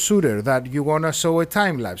solo shooter that you want to show a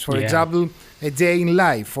time-lapse, for example, a day in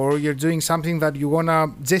life, or you're doing something that you want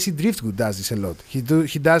to... Jesse Driftwood does this a lot. He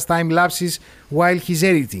does time-lapses while he's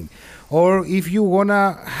editing. Or if you want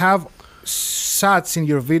to have shots in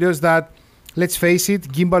your videos that, let's face it,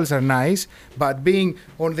 gimbals are nice, but being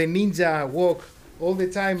on the ninja walk all the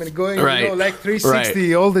time and going like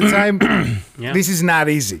 360 all the time, this is not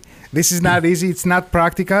easy. This is not easy. It's not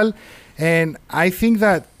practical. And I think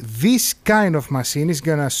that this kind of machine is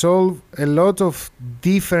going to solve a lot of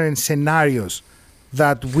different scenarios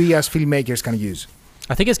that we as filmmakers can use.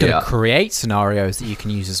 I think it's going to create scenarios that you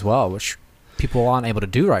can use as well, which people aren't able to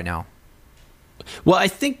do right now. Well, I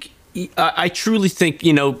truly think,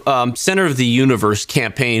 Center of the Universe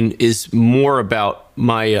campaign is more about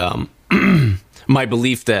my my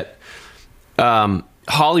belief that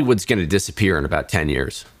Hollywood's going to disappear in about 10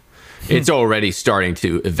 years. It's already starting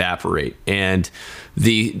to evaporate, and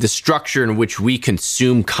the structure in which we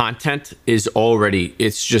consume content is already,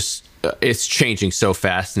 it's changing so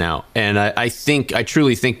fast now. And I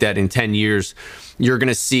truly think that in 10 years, you're going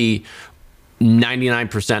to see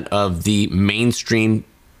 99% of the mainstream,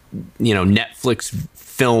 Netflix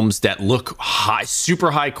films that look super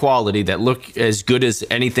high quality, that look as good as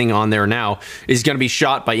anything on there now, is going to be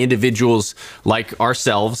shot by individuals like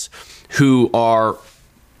ourselves who are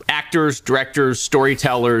actors, directors,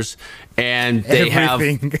 storytellers, and they have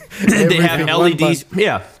LEDs.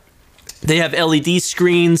 Yeah, they have LED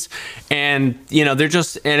screens, and they're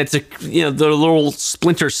just, and it's the little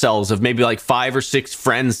splinter cells of maybe like 5 or 6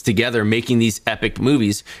 friends together making these epic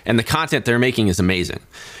movies, and the content they're making is amazing.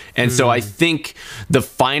 And so I think the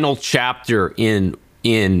final chapter in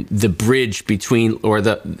the bridge between, or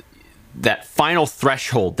that final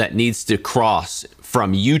threshold that needs to cross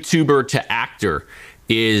from YouTuber to actor,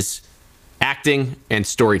 is acting and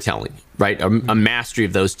storytelling, right? A mastery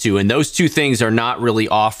of those two. And those two things are not really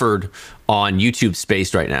offered on YouTube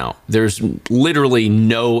space right now. There's literally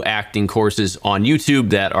no acting courses on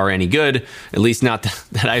YouTube that are any good, at least not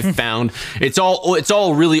that I've found. It's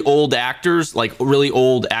all really old actors, like really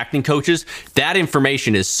old acting coaches. That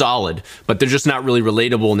information is solid, but they're just not really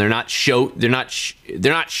relatable, and they're not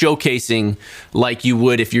showcasing like you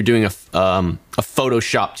would if you're doing a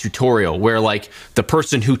Photoshop tutorial, where like the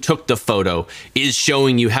person who took the photo is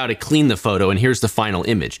showing you how to clean the photo and here's the final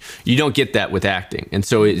image. You don't get that with acting. And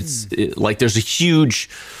so like there's a huge...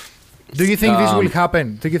 Do you think this will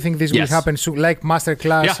happen? Do you think this will happen soon? Like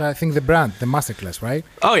Masterclass, I think the Masterclass, right?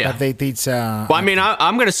 Oh, yeah. That they teach... well, I mean,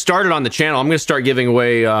 I'm going to start it on the channel. I'm going to start giving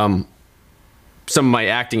away some of my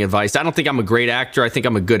acting advice. I don't think I'm a great actor. I think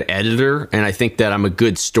I'm a good editor, and I think that I'm a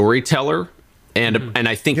good storyteller. And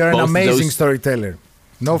I think you're both an amazing those, storyteller.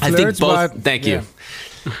 No flirts, but... Thank you.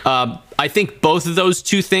 I think both of those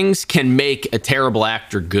two things can make a terrible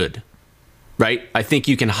actor good, right? I think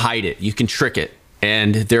you can hide it. You can trick it.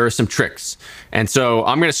 And there are some tricks. And so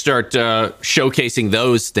I'm going to start showcasing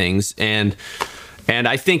those things. And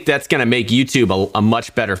I think that's going to make YouTube a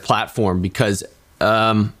much better platform because,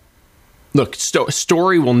 look,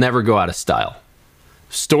 story will never go out of style.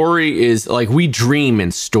 Story is like, we dream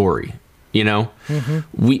in story, it's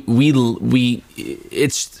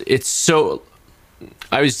so...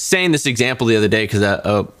 I was saying this example the other day because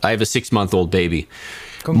I have a 6-month-old baby.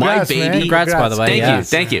 Congrats, my baby, man. Congrats, by the way.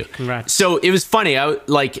 Thank you. Congrats. So it was funny.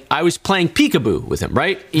 I was playing peekaboo with him,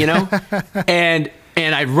 right? and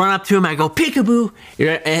I'd run up to him. I go peekaboo,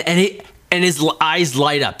 and his eyes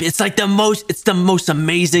light up. It's like the most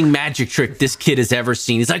amazing magic trick this kid has ever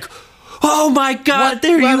seen. He's like, oh my God,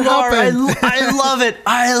 there you are. I love it.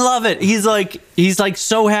 I love it. He's like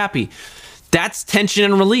so happy. That's tension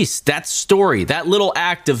and release. That's story. That little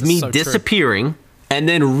act of me disappearing and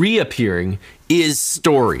then reappearing is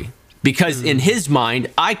story. Because in his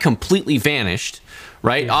mind, I completely vanished,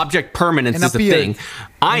 right? Object permanence And is the appeared. thing.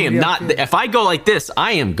 I am not, reappeared. if I go like this,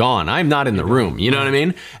 I am gone. I'm not in the room. You know what I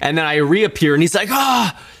mean? And then I reappear and he's like,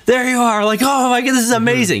 there you are. Like, oh my God, this is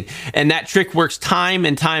amazing. And that trick works time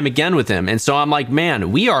and time again with him. And so I'm like,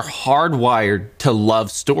 man, we are hardwired to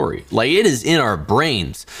love story. Like, it is in our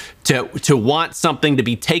brains to want something to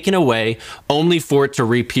be taken away only for it to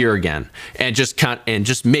reappear again and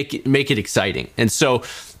just make it exciting. And so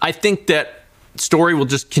I think that story will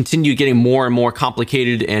just continue getting more and more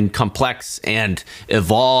complicated and complex and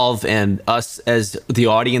evolve, and us as the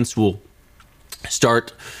audience will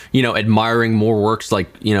start, admiring more works like,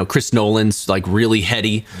 Chris Nolan's, like, really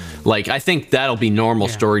heady. Like, I think that'll be normal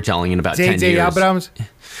storytelling in about 10 J.J. years. Abrams.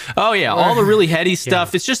 Oh yeah, all the really heady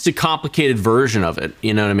stuff. It's just a complicated version of it.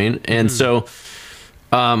 You know what I mean? And so,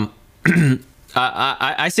 I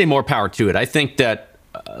say more power to it. I think that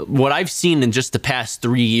what I've seen in just the past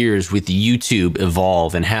 3 years with YouTube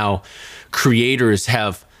evolve, and how creators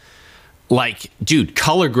have, like, dude,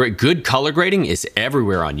 good color grading is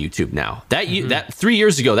everywhere on YouTube now. That 3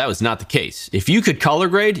 years ago, that was not the case. If you could color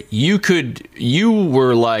grade, you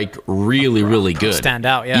were like really, really good. Stand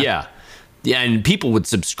out, yeah. Yeah, and people would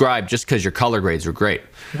subscribe just because your color grades were great.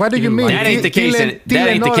 What do you mean? That ain't the case. That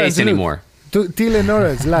ain't the case anymore. Teal and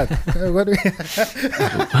orange, lad.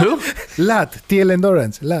 Who? Lad, teal and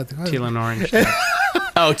orange, lad. Teal and orange.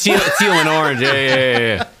 Oh, teal and orange.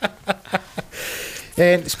 Yeah.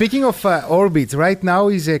 And speaking of Orbit, right now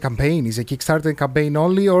is a campaign, is a Kickstarter campaign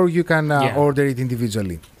only, or you can order it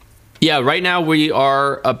individually? Yeah, right now we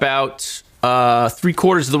are about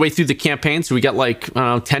 3/4 of the way through the campaign, so we got like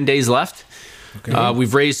 10 days left. Okay.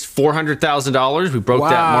 We've raised $400,000. We broke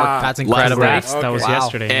that mark. That's incredible. last night. That was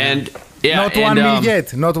yesterday. And yeah, Not 1 mil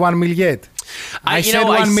yet. Not 1 mil yet. I said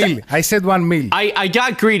 1 mil. I said 1 mil. I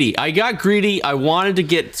got greedy. I wanted to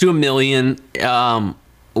get to $1 million.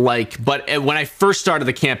 But when I first started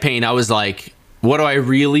the campaign, I was like, what do I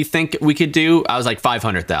really think we could do? I was like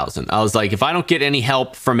 500,000. I was like, if I don't get any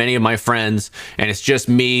help from any of my friends and it's just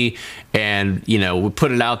me, and we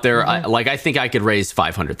put it out there, I think I could raise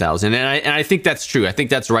 500,000, and I think that's true. I think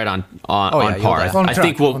that's right on par. I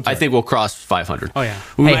think we'll cross 500. Oh yeah.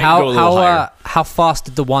 Hey, how fast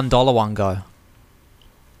did the $1 one go?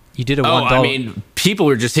 You did a $1. I mean, people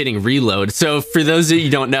were just hitting reload. So for those of you who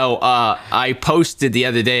don't know, I posted the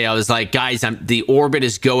other day, I was like, guys, the Orbit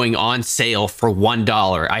is going on sale for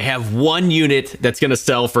 $1. I have one unit that's going to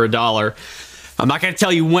sell for $1. I'm not going to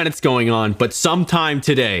tell you when it's going on, but sometime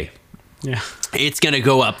today, it's going to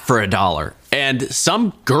go up for $1. And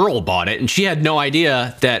some girl bought it, and she had no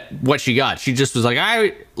idea what she got. She just was like,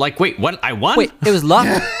 wait, what? I won? Wait, it was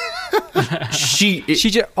luck? She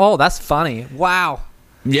just, oh, that's funny. Wow.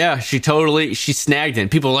 Yeah, she snagged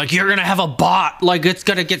it. People are like, you're going to have a bot. Like, it's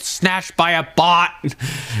going to get snatched by a bot.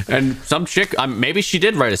 And some chick, maybe she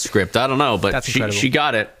did write a script. I don't know. But she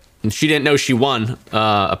got it. And she didn't know she won,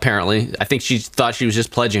 apparently. I think she thought she was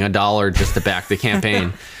just pledging $1 just to back the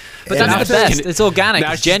campaign. But that's the best. It's organic.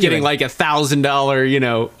 Now it's she's genuine. getting like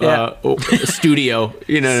 $1,000, studio.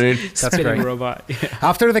 You know what I mean? That's great. Robot. Yeah.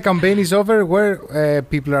 After the campaign is over, where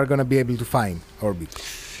people are going to be able to find Orbit?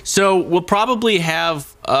 So we'll probably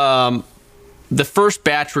have the first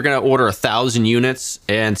batch. We're going to order 1,000 units,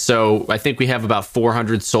 and so I think we have about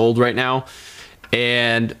 400 sold right now.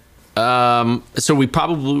 And so we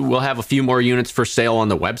probably will have a few more units for sale on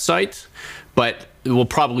the website, but we'll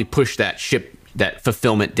probably push that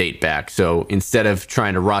fulfillment date back. So instead of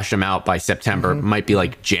trying to rush them out by September, it might be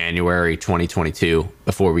like January 2022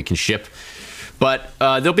 before we can ship. But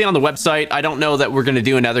they'll be on the website. I don't know that we're going to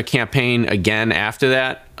do another campaign again after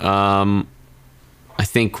that. I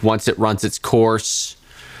think once it runs its course,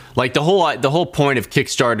 like the whole point of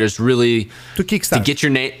Kickstarter is really to get your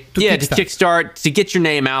name, to kickstart, to get your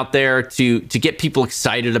name out there, to get people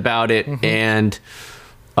excited about it, and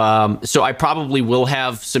so I probably will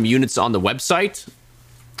have some units on the website.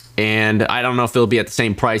 And I don't know if it'll be at the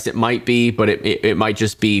same price. It might be, but it might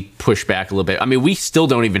just be pushed back a little bit. I mean, we still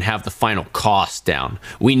don't even have the final cost down.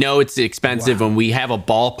 We know it's expensive and we have a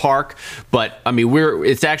ballpark, but I mean,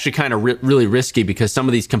 it's actually kind of really risky because some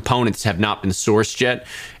of these components have not been sourced yet.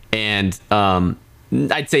 And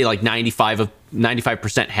I'd say like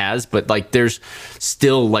 95% has, but like there's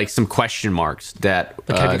still like some question marks that.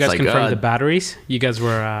 Like, have you guys confirmed the batteries? You guys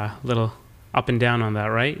were a little up and down on that,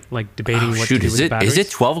 right? Like debating what to do with the batteries. Is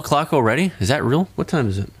it 12 o'clock already? Is that real? What time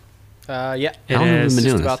is it? Yeah. It is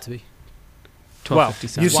just about to be.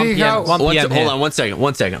 12:57. You see how... 1 p.m. Hold on one second.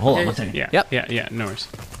 Hold on one second. Yeah, no worries.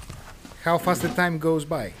 How fast the time goes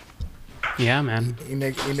by. Yeah, man. In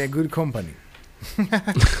a good company.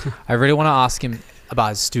 I really want to ask him, about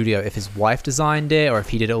his studio if his wife designed it or if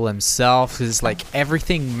he did it all himself. Because it's like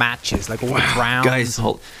everything matches, like all the browns. Guys,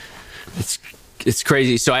 it's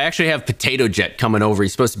crazy. So I actually have Potato Jet coming over.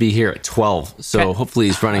 He's supposed to be here at 12. So hopefully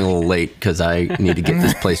he's running a little late because I need to get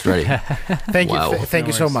this place ready. Thank you. Thank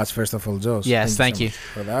you so much, first of all, Josh. Yes, thank you.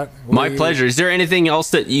 For that. My pleasure. Is there anything else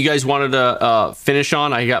that you guys wanted to finish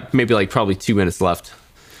on? I got maybe like probably 2 minutes left.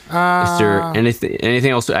 Is there anything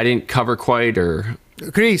else I didn't cover quite? Or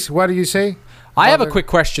Chris, what do you say? I have a quick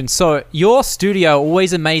question. So your studio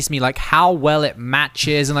always amazed me, like how well it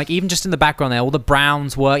matches, and like even just in the background there, all the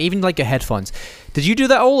browns work, even like your headphones. Did you do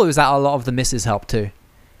that all, or was that a lot of the misses help too?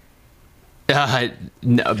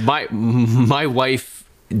 No, my wife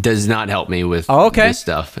does not help me with this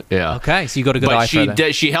stuff. Yeah. Okay, so you got a good eye for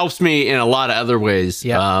that. She helps me in a lot of other ways.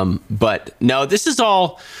 Yeah. But no, this is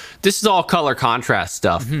all color contrast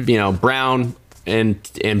stuff. You know, brown and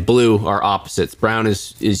blue are opposites. Brown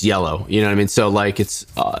is yellow. You know what I mean? So like it's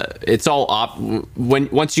all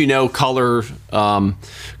once you know color,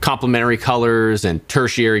 complementary colors and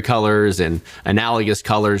tertiary colors and analogous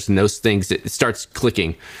colors and those things, it starts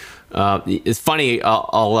clicking. It's funny.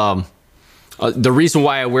 The reason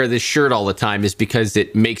why I wear this shirt all the time is because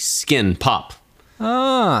it makes skin pop.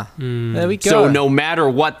 There we go. So no matter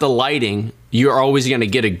what the lighting, you're always going to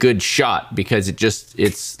get a good shot because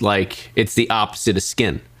it's the opposite of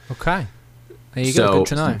skin. Okay. There you go. Good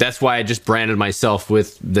to know. That's why I just branded myself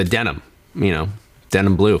with the denim,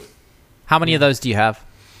 denim blue. How many of those do you have?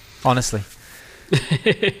 Honestly.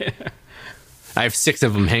 I have 6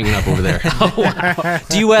 of them hanging up over there. Oh, wow.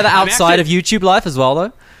 Do you wear that outside of YouTube life as well,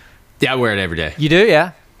 though? Yeah, I wear it every day. You do,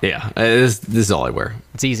 yeah? Yeah, this is all I wear.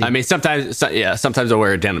 It's easy. I mean, sometimes I'll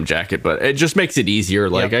wear a denim jacket, but it just makes it easier.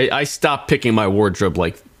 Like, I stopped picking my wardrobe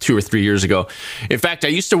like 2 or 3 years ago. In fact, I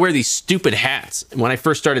used to wear these stupid hats. When I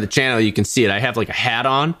first started the channel, you can see it. I have like a hat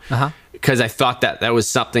on because I thought that was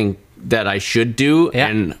something that I should do. Yeah.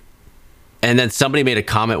 And then somebody made a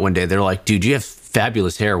comment one day. They're like, dude, you have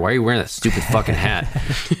fabulous hair. Why are you wearing that stupid fucking hat?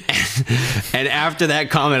 and after that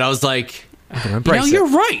comment, I was like, you're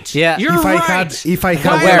right. Yeah. You're right.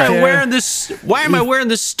 Why am I wearing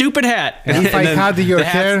this stupid hat? If I had your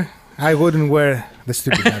hair, I wouldn't wear the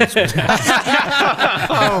stupid hat.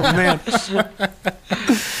 Oh man.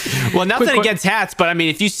 Well, nothing against hats, but I mean,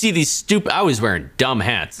 if you see these I was wearing dumb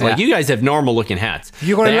hats. Like you guys have normal looking hats.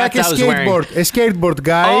 You were like a skateboard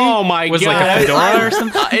guy. Oh my god! Was like a fedora or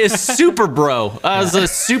something? A super bro. I was a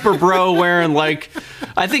super bro wearing like,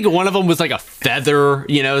 I think one of them was like a feather.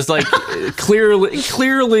 You know, it was like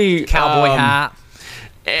clearly cowboy hat.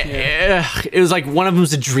 It was like one of them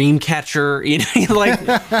was a dream catcher. You know, like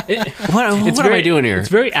what am I doing here? It's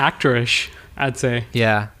very actorish, I'd say.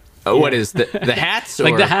 Yeah. What is the hats?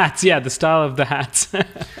 Like the hats, yeah, the style of the hats.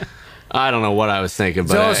 I don't know what I was thinking,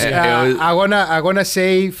 but Josh, I wanna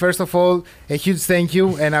say first of all a huge thank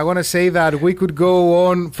you, and I wanna say that we could go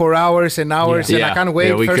on for hours and hours, and I can't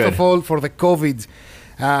wait first of all for the COVID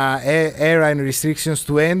era and restrictions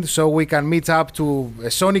to end, so we can meet up to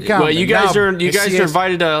Sony Camp. Well, you guys are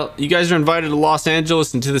invited to Los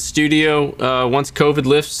Angeles and to the studio once COVID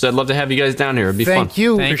lifts. I'd love to have you guys down here. It'd be fun.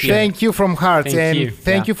 Thank you from heart,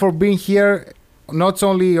 thank you for being here. Not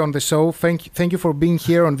only on the show, thank you for being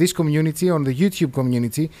here on this community, on the YouTube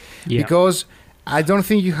community, because I don't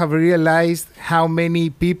think you have realized how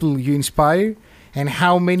many people you inspire and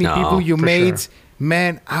how many people you made. Sure.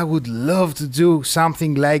 Man, I would love to do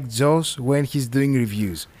something like Josh when he's doing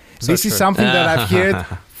reviews. This is something that I've heard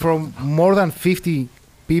from more than 50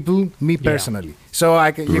 people, me personally. So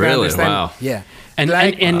you can understand. Wow. Yeah.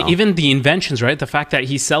 And even the inventions, right? The fact that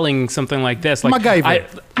he's selling something like this, like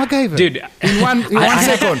MacGyver, dude. In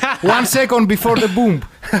one second before the boom.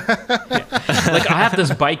 Like I have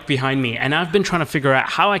this bike behind me, and I've been trying to figure out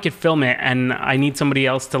how I could film it, and I need somebody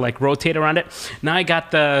else to like rotate around it. Now I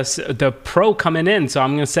got the Pro coming in, so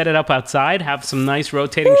I'm gonna set it up outside, have some nice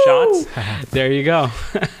rotating shots. There you go.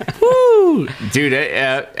 Woo, dude.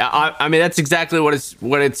 I mean, that's exactly what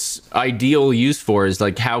it's ideal use for. Is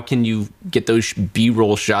like, how can you get those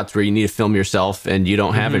B-roll shots where you need to film yourself and you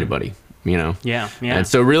don't have anybody, you know? Yeah. And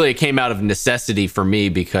so really it came out of necessity for me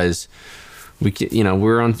because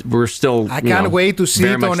we're still, I can't wait to see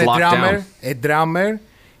it on a drummer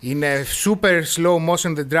in a super slow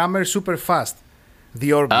motion, the drummer super fast.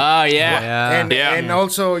 The orbit. Oh yeah. And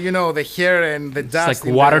also, the hair and the dust. It's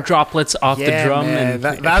like water droplets off the drum. Man, and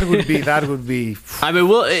that would be. I mean,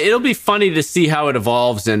 it'll be funny to see how it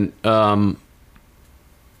evolves, and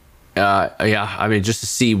yeah, I mean, just to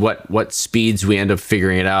see what speeds we end up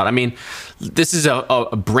figuring it out. I mean, this is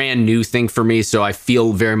a brand new thing for me, so I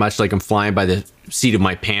feel very much like I'm flying by the seat of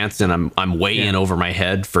my pants, and I'm way in over my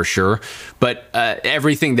head for sure. But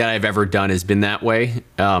everything that I've ever done has been that way.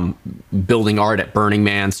 Building art at Burning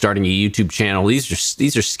Man, starting a YouTube channel.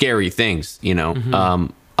 These are scary things, you know.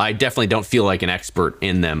 I definitely don't feel like an expert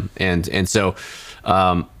in them, and so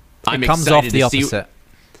I'm it comes excited off the to opposite.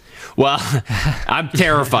 Well, I'm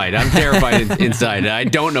terrified. I'm terrified inside. I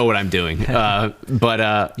don't know what I'm doing.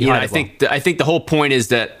 But you know, I think the whole point is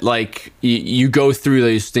that like you go through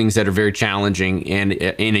those things that are very challenging, and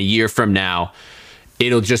in a year from now,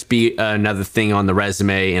 it'll just be another thing on the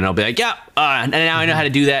resume, and I'll be like, yeah, now I know how to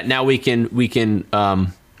do that. Now we can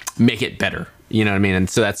make it better. You know what I mean? And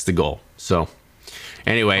so that's the goal. So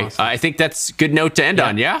anyway, awesome. I think that's a good note to end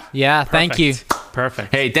on. Yeah. Yeah. Thank you.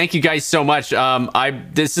 Perfect. Hey, thank you guys so much. Gerald's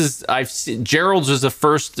was the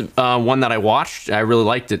first one that I watched. I really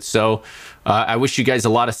liked it. So I wish you guys a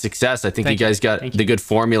lot of success. I think you guys got the good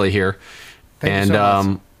formula here. Thank you so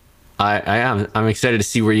much. I'm excited to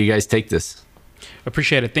see where you guys take this.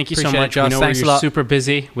 Appreciate it. Thank you so much. Josh. We know Thanks you're a lot. super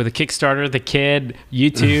busy with the Kickstarter, the kid,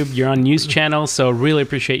 YouTube. You're on news channels, so really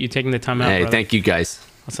appreciate you taking the time out. Hey, brother. thank you guys.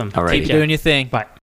 Awesome. All right. Keep doing your thing. Bye.